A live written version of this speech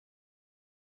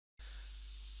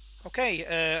Okay,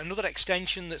 another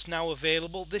extension that's now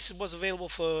available. This was available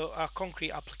for our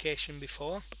concrete application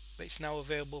before, but it's now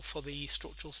available for the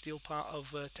structural steel part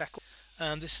of Tekla.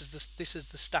 And this is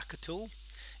the stacker tool.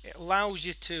 It allows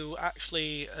you to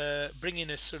actually bring in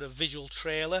a sort of visual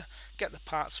trailer, get the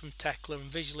parts from Tekla,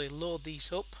 and visually load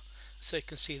these up. So you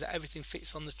can see that everything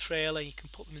fits on the trailer. You can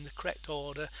put them in the correct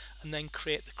order, and then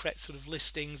create the correct sort of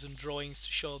listings and drawings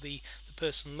to show the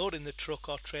person loading the truck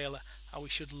or trailer how we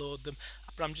should load them.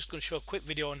 But I'm just going to show a quick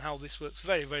video on how this works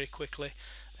very quickly.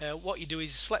 What you do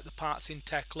is you select the parts in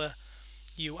Tekla.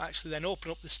 You actually then open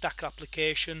up the stacker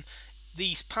application.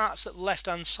 These parts at the left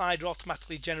hand side are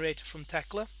automatically generated from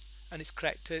Tekla, and it's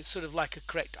correct. It's sort of like a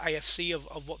correct IFC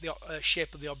of what the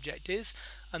shape of the object is,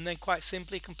 and then quite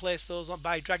simply you can place those on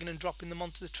by dragging and dropping them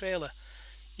onto the trailer.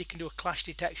 You can do a clash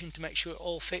detection to make sure it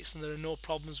all fits and there are no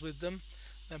problems with them.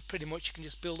 Then pretty much you can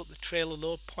just build up the trailer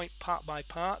load point part by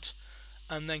part,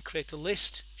 and then create a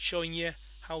list showing you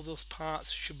how those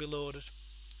parts should be loaded,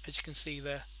 as you can see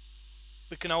there.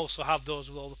 We can also have those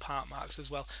with all the part marks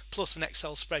as well, plus an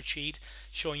Excel spreadsheet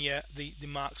showing you the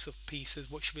marks of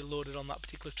pieces what should be loaded on that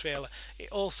particular trailer.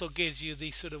 It also gives you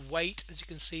the sort of weight, as you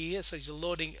can see here. So as you're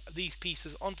loading these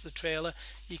pieces onto the trailer,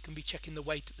 you can be checking the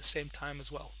weight at the same time as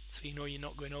well, so you know you're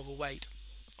not going overweight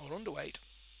or underweight.